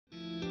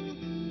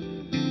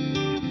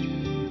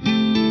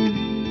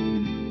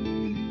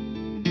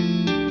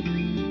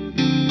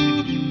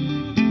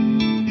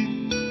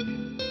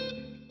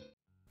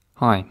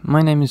Hi,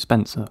 my name is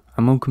Spencer,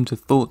 and welcome to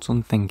Thoughts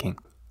on Thinking.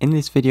 In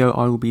this video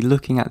I will be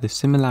looking at the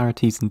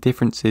similarities and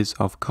differences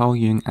of Carl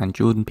Jung and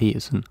Jordan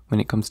Peterson when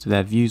it comes to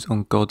their views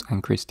on God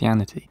and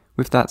Christianity.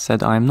 With that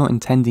said, I am not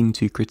intending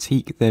to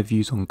critique their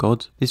views on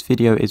God. This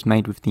video is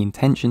made with the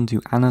intention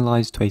to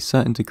analyse to a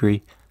certain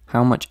degree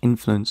how much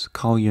influence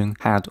Carl Jung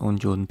had on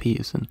Jordan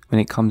Peterson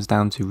when it comes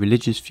down to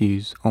religious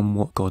views on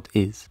what God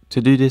is. To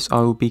do this,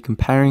 I will be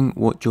comparing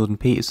what Jordan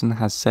Peterson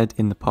has said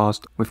in the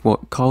past with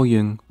what Carl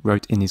Jung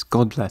wrote in his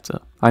God letter.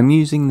 I'm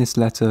using this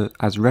letter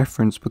as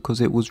reference because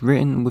it was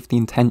written with the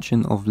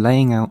intention of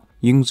laying out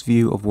Jung's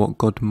view of what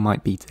God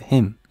might be to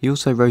him. He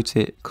also wrote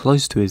it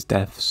close to his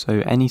death,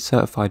 so any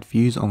certified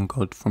views on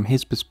God from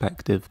his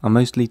perspective are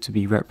mostly to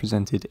be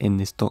represented in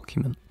this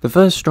document. The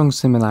first strong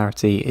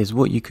similarity is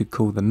what you could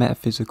call the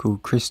metaphysical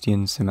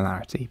Christian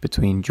similarity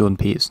between Jordan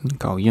Peterson and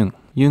Carl Jung.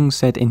 Jung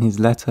said in his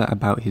letter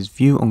about his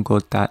view on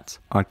God that,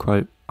 I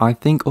quote, "I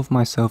think of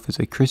myself as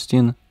a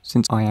Christian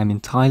since I am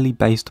entirely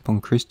based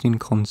upon Christian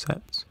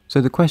concepts."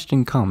 So the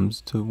question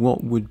comes to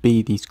what would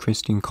be these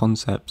Christian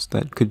concepts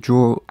that could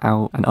draw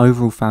out an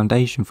overall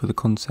foundation for the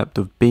concept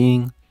of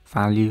being,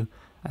 value,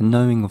 and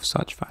knowing of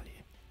such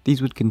value.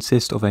 These would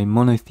consist of a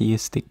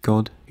monotheistic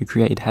God who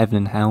created heaven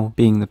and hell,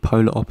 being the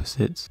polar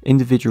opposites,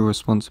 individual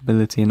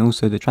responsibility, and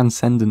also the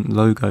transcendent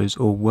logos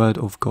or word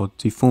of God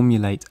to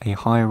formulate a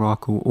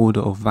hierarchical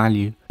order of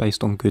value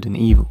based on good and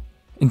evil.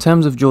 In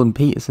terms of Jordan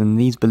Peterson,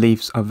 these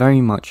beliefs are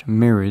very much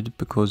mirrored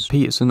because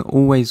Peterson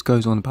always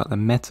goes on about the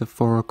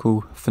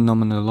metaphorical,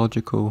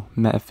 phenomenological,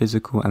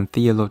 metaphysical and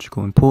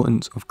theological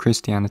importance of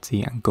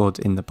Christianity and God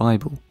in the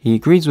Bible. He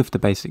agrees with the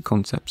basic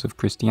concepts of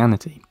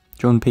Christianity.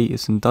 Jordan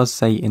Peterson does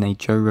say in a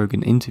Joe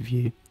Rogan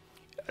interview,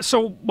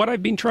 "So what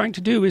I've been trying to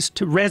do is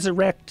to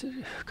resurrect,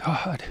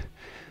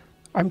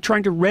 I'm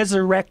trying to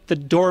resurrect the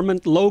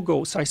dormant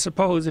logos, I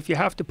suppose, if you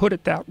have to put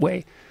it that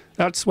way.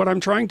 That's what I'm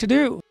trying to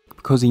do."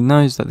 Because he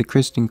knows that the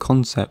Christian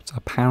concepts are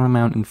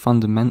paramount and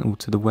fundamental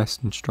to the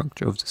Western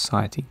structure of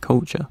society and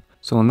culture.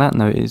 So on that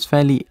note, it is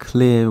fairly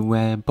clear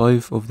where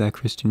both of their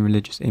Christian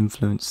religious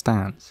influence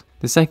stands.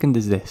 The second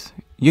is this.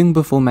 Jung,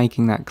 before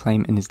making that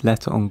claim in his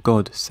letter on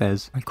God,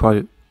 says, I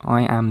quote,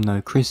 "I am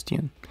no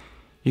Christian."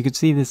 You could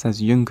see this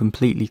as Jung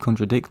completely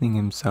contradicting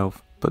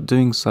himself, but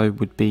doing so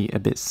would be a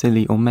bit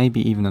silly or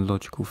maybe even a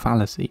logical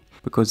fallacy,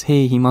 because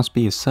here he must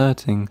be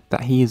asserting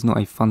that he is not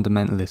a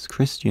fundamentalist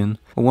Christian,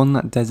 or one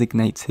that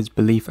designates his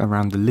belief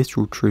around the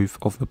literal truth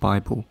of the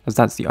Bible, as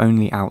that's the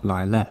only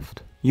outlier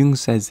left. Jung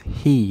says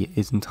he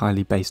is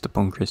entirely based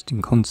upon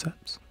Christian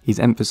concepts. He's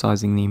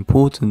emphasizing the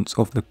importance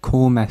of the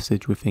core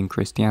message within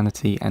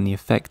Christianity and the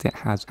effect it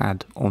has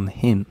had on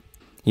him.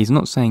 He's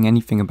not saying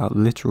anything about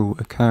literal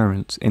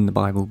occurrence in the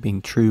Bible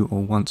being true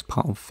or once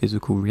part of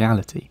physical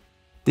reality.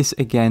 This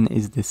again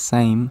is the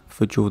same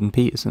for Jordan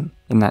Peterson,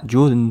 in that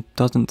Jordan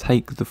doesn't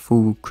take the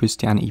full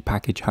Christianity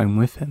package home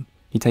with him.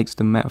 He takes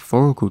the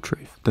metaphorical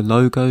truth, the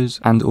logos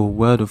and or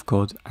word of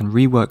God, and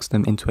reworks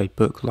them into a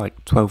book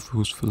like 12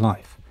 Rules for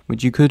Life,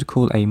 which you could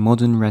call a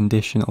modern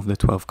rendition of the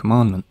 12th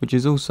commandment, which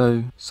is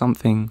also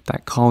something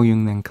that Carl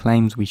Jung then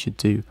claims we should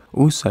do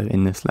also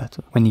in this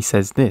letter, when he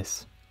says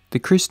this. The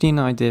Christian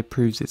idea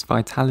proves its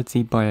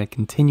vitality by a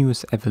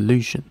continuous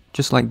evolution,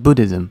 just like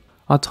Buddhism.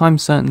 Our time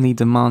certainly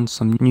demands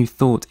some new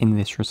thought in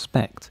this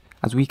respect,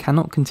 as we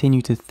cannot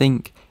continue to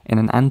think in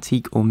an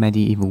antique or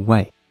medieval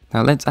way.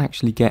 Now let's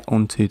actually get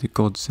onto the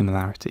God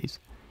similarities.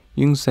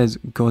 Jung says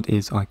God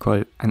is, I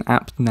quote, "an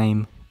apt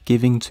name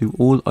giving to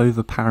all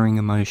overpowering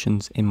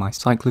emotions in my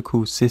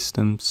cyclical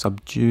system,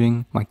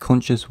 subduing my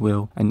conscious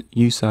will and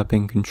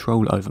usurping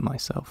control over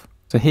myself."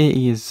 So here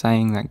he is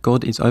saying that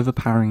God is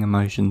overpowering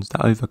emotions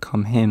that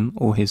overcome him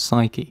or his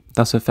psyche,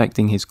 thus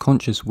affecting his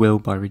conscious will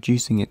by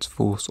reducing its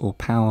force or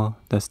power,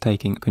 thus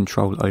taking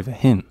control over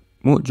him.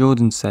 What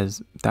Jordan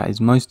says that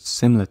is most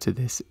similar to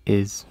this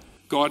is,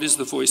 God is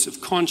the voice of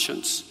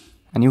conscience.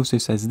 and he also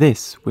says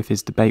this with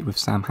his debate with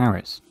Sam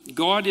Harris.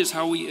 God is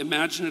how we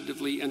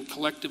imaginatively and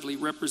collectively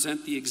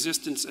represent the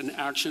existence and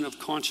action of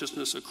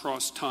consciousness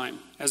across time,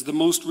 as the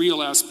most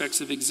real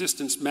aspects of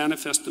existence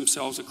manifest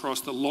themselves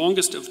across the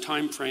longest of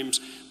time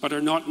frames, but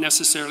are not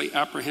necessarily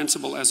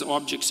apprehensible as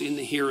objects in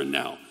the here and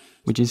now.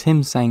 Which is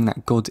him saying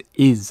that God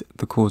is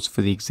the cause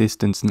for the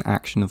existence and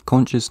action of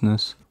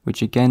consciousness,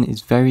 which again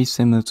is very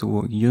similar to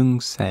what Jung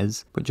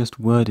says, but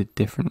just worded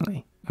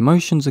differently.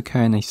 Emotions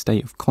occur in a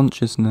state of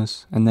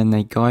consciousness, and then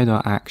they guide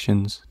our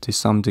actions to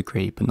some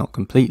degree, but not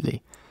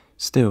completely.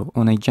 Still,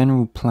 on a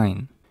general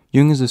plane,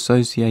 Jung is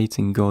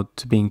associating God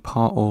to being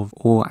part of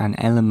or an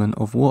element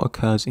of what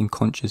occurs in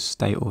conscious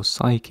state or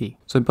psyche.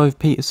 So both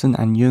Peterson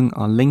and Jung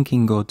are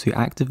linking God to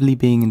actively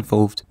being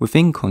involved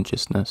within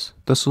consciousness,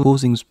 thus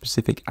causing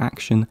specific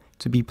action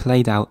to be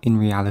played out in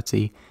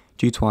reality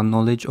due to our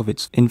knowledge of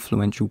its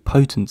influential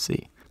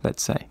potency,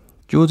 let's say.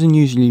 Jordan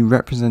usually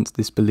represents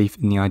this belief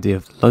in the idea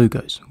of the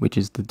logos, which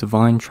is the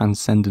divine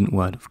transcendent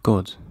word of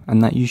God,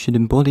 and that you should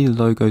embody the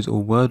logos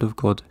or word of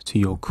God to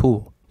your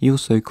core. He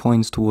also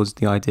coins towards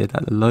the idea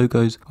that the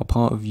logos are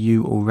part of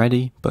you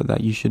already, but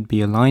that you should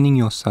be aligning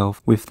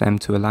yourself with them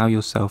to allow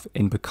yourself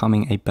in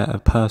becoming a better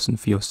person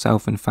for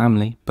yourself and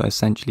family, but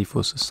essentially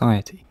for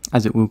society,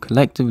 as it will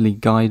collectively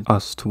guide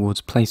us towards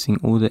placing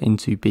order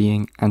into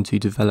being and to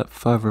develop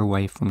further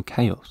away from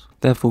chaos.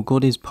 Therefore,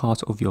 God is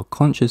part of your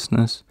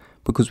consciousness,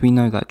 because we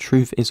know that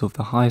truth is of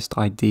the highest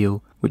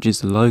ideal, which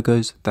is the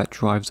logos that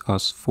drives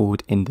us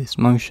forward in this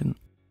motion.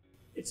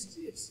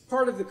 It's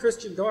part of the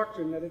Christian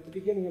doctrine that at the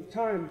beginning of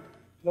time,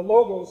 the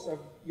logos of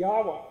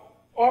Yahweh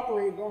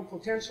operated on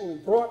potential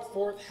and brought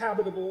forth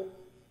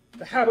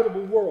the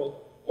habitable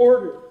world,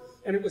 order,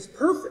 and it was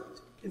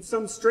perfect in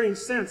some strange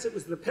sense. It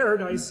was the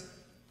paradise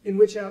in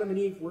which Adam and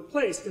Eve were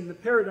placed, and the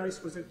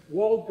paradise was a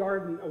walled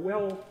garden, a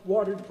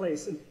well-watered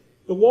place. And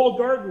the walled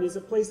garden is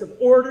a place of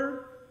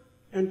order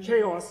and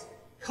chaos,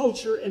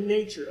 culture and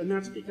nature, and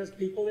that's because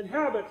people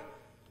inhabit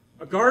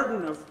a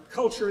garden of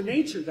culture and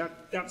nature.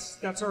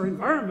 That's our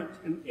environment,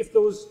 and if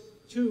those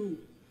two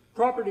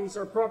properties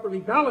are properly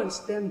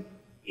balanced, then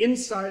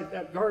inside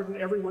that garden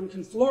everyone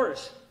can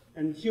flourish,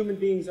 and human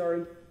beings are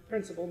in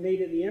principle made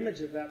in the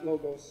image of that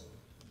logos.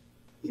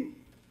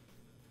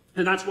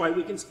 And that's why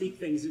we can speak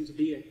things into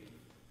being,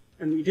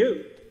 and we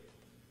do.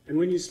 And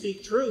when you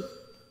speak truth,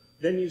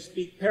 then you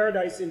speak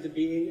paradise into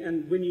being,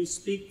 and when you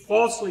speak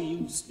falsely,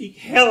 you speak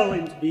hell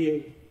into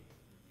being.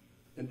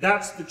 And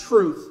that's the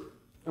truth.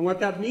 And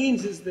what that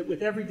means is that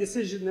with every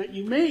decision that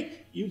you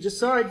make, you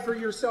decide for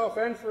yourself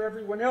and for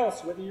everyone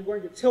else whether you're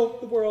going to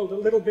tilt the world a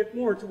little bit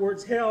more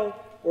towards hell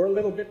or a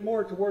little bit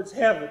more towards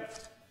heaven.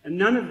 And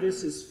none of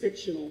this is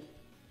fictional,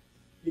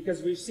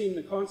 because we've seen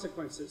the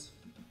consequences.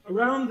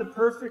 Around the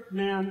perfect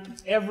man,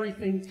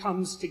 everything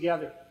comes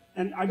together.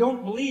 And I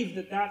don't believe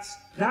that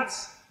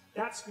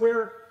that's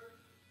where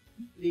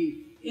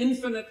the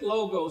infinite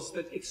logos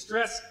that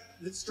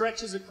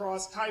stretches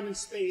across time and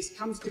space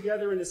comes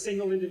together in a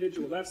single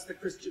individual. That's the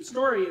Christian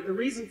story. And the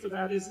reason for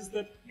that is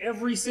that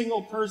every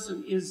single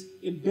person is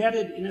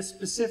embedded in a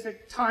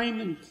specific time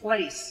and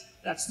place.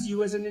 That's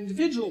you as an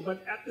individual,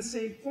 but at the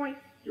same point,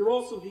 you're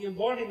also the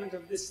embodiment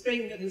of this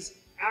thing that has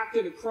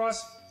acted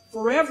across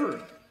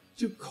forever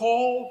to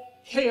call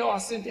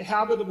chaos into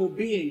habitable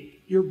being.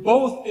 You're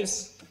both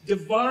this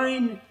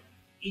divine,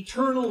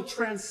 eternal,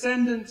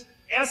 transcendent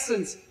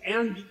essence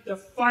and the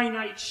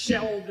finite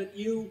shell that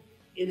you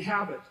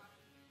inhabit.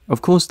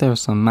 Of course, there are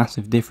some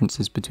massive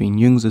differences between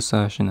Jung's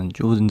assertion and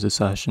Jordan's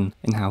assertion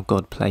in how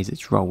God plays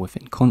its role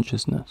within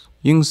consciousness.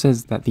 Jung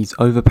says that these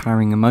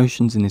overpowering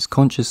emotions in his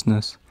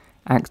consciousness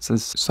acts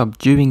as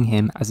subduing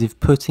him, as if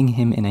putting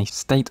him in a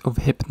state of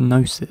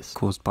hypnosis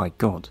caused by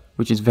God,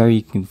 which is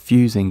very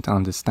confusing to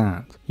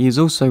understand. He is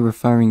also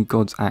referring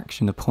God's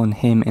action upon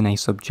him in a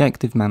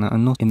subjective manner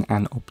and not in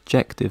an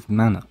objective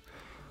manner,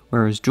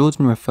 whereas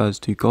Jordan refers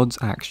to God's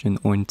action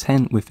or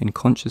intent within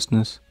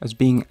consciousness as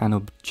being an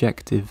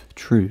objective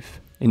truth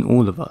in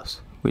all of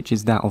us, which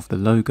is that of the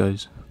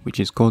logos, which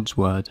is God's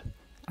word,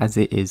 as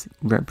it is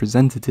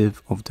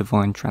representative of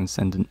divine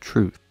transcendent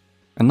truth.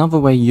 Another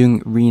way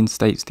Jung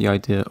reinstates the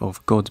idea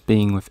of God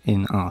being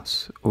within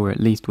us, or at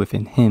least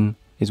within him,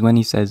 is when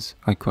he says,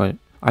 I quote,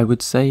 "I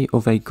would say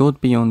of a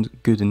God beyond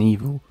good and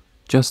evil,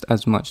 just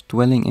as much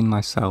dwelling in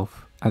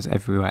myself as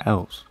everywhere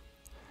else."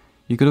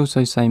 You could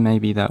also say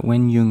maybe that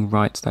when Jung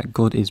writes that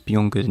God is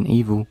beyond good and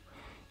evil,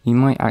 he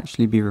might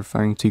actually be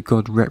referring to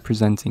God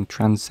representing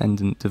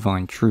transcendent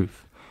divine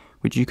truth,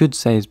 which you could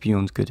say is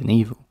beyond good and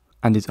evil,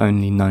 and is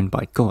only known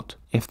by God.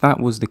 If that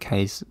was the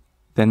case,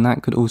 then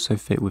that could also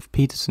fit with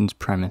Peterson's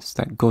premise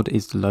that God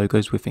is the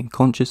logos within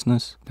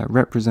consciousness that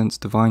represents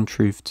divine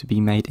truth to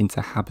be made into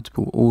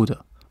habitable order.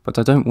 But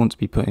I don't want to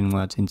be putting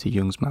words into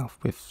Jung's mouth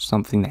with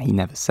something that he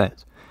never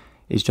said.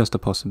 It's just a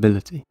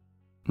possibility.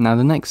 Now,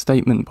 the next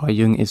statement by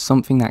Jung is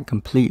something that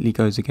completely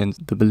goes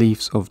against the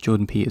beliefs of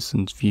Jordan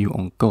Peterson's view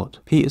on God.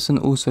 Peterson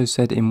also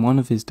said in one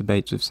of his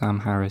debates with Sam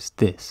Harris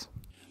this: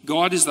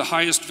 God is the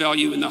highest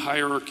value in the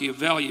hierarchy of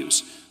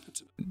values.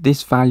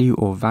 This value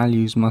or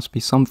values must be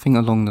something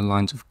along the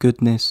lines of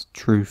goodness,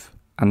 truth,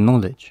 and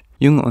knowledge.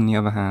 Jung, on the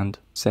other hand,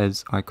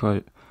 says, I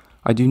quote,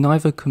 "I do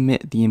neither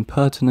commit the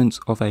impertinence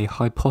of a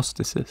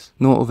hypostasis,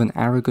 nor of an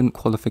arrogant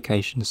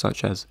qualification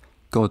such as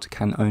God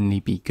can only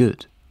be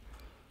good."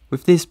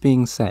 With this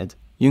being said,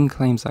 Jung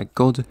claims that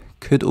God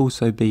could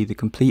also be the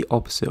complete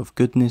opposite of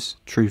goodness,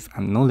 truth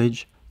and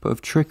knowledge, but of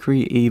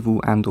trickery,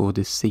 evil and or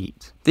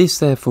deceit. This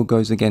therefore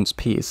goes against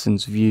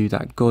Peterson's view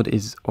that God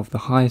is of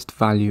the highest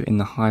value in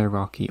the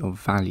hierarchy of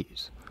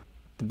values.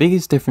 The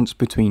biggest difference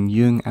between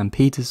Jung and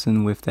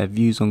Peterson with their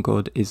views on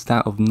God is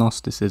that of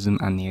Gnosticism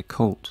and the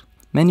occult.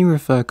 Many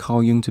refer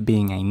Carl Jung to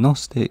being a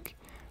Gnostic,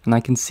 and I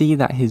can see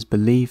that his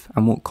belief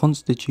and what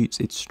constitutes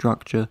its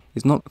structure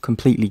is not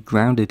completely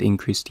grounded in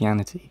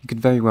Christianity. You could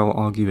very well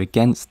argue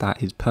against that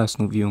his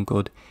personal view on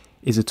God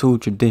is at all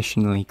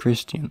traditionally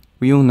Christian.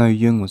 We all know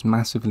Jung was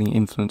massively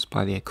influenced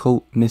by the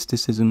occult,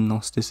 mysticism,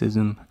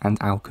 Gnosticism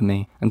and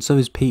alchemy, and so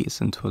is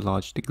Peterson to a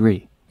large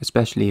degree,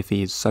 especially if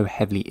he is so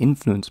heavily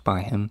influenced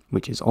by him,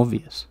 which is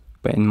obvious.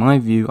 But in my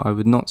view, I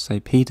would not say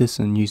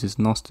Peterson uses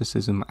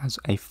Gnosticism as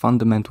a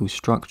fundamental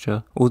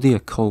structure or the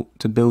occult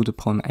to build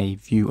upon a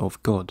view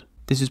of God.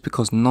 This is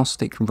because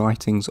Gnostic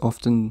writings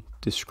often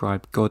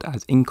describe God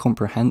as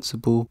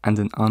incomprehensible and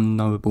an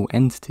unknowable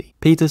entity.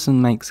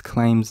 Peterson makes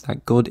claims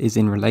that God is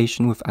in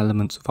relation with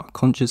elements of our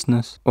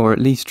consciousness, or at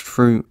least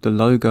through the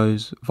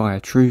logos via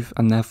truth,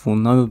 and therefore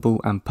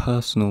knowable and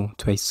personal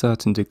to a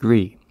certain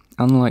degree,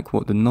 unlike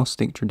what the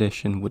Gnostic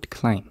tradition would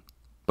claim.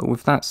 But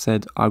with that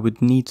said, I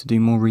would need to do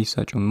more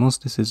research on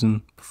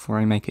Gnosticism before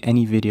I make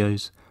any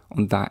videos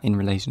on that in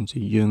relation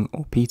to Jung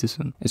or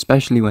Peterson,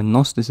 especially when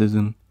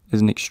Gnosticism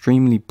is an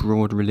extremely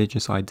broad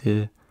religious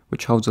idea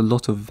which holds a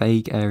lot of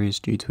vague areas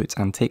due to its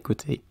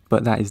antiquity,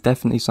 but that is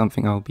definitely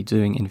something I will be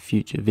doing in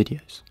future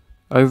videos.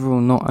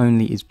 Overall, not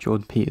only is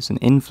Jordan Peterson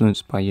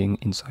influenced by Jung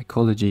in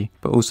psychology,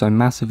 but also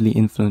massively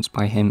influenced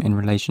by him in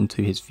relation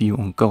to his view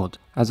on God,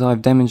 as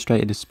I've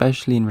demonstrated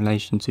especially in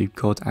relation to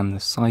God and the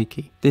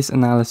psyche. This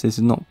analysis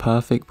is not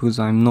perfect because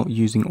I am not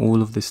using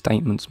all of the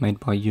statements made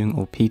by Jung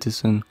or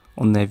Peterson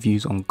on their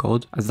views on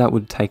God, as that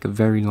would take a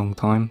very long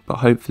time, but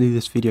hopefully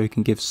this video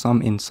can give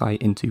some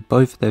insight into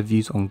both their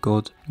views on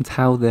God and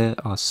how there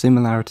are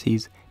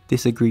similarities,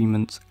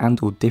 disagreements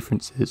and or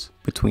differences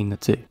between the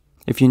two.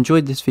 If you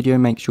enjoyed this video,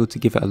 make sure to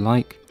give it a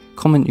like,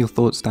 comment your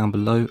thoughts down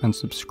below and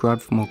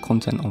subscribe for more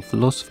content on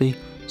philosophy,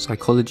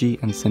 psychology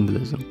and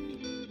symbolism.